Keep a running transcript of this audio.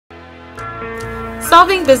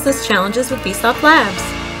Solving business challenges with VSoft Labs.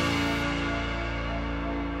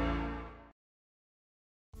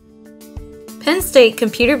 PennState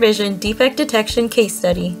Computer Vision Defect Detection Case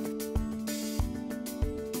Study.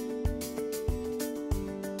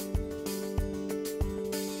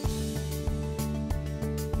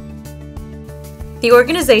 The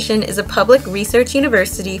organization is a public research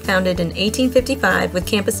university founded in 1855 with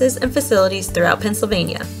campuses and facilities throughout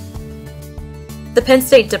Pennsylvania. The Penn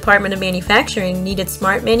State Department of Manufacturing needed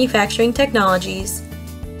smart manufacturing technologies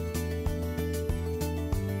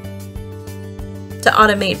to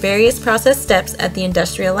automate various process steps at the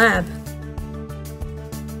industrial lab.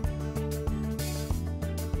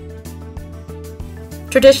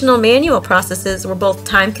 Traditional manual processes were both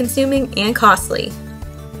time-consuming and costly.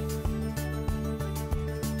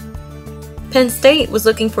 Penn State was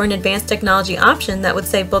looking for an advanced technology option that would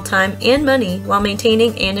save both time and money while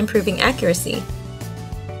maintaining and improving accuracy.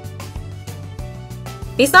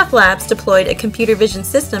 VSoft Labs deployed a computer vision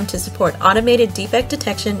system to support automated defect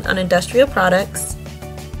detection on industrial products,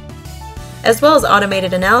 as well as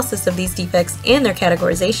automated analysis of these defects and their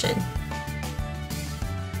categorization.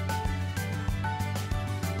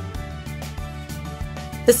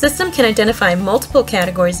 The system can identify multiple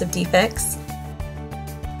categories of defects,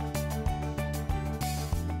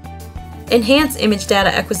 enhance image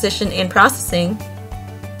data acquisition and processing,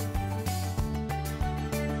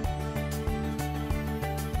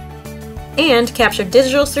 and capture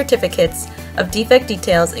digital certificates of defect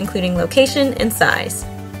details including location and size.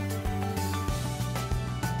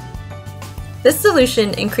 This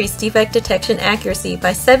solution increased defect detection accuracy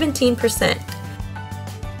by 17%.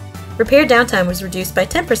 Repair downtime was reduced by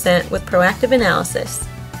 10% with proactive analysis.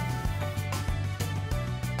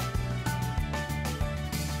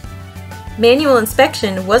 Manual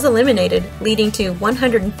inspection was eliminated, leading to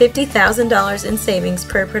 $150,000 in savings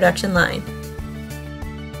per production line.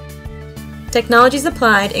 Technologies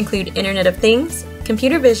applied include Internet of Things,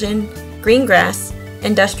 computer vision, green grass,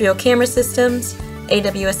 industrial camera systems,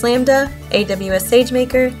 AWS Lambda, AWS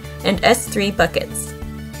SageMaker, and S3 buckets.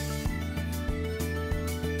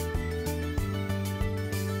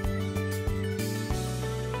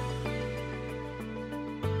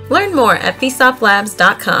 Learn more at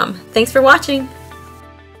vsoftlabs.com. Thanks for watching!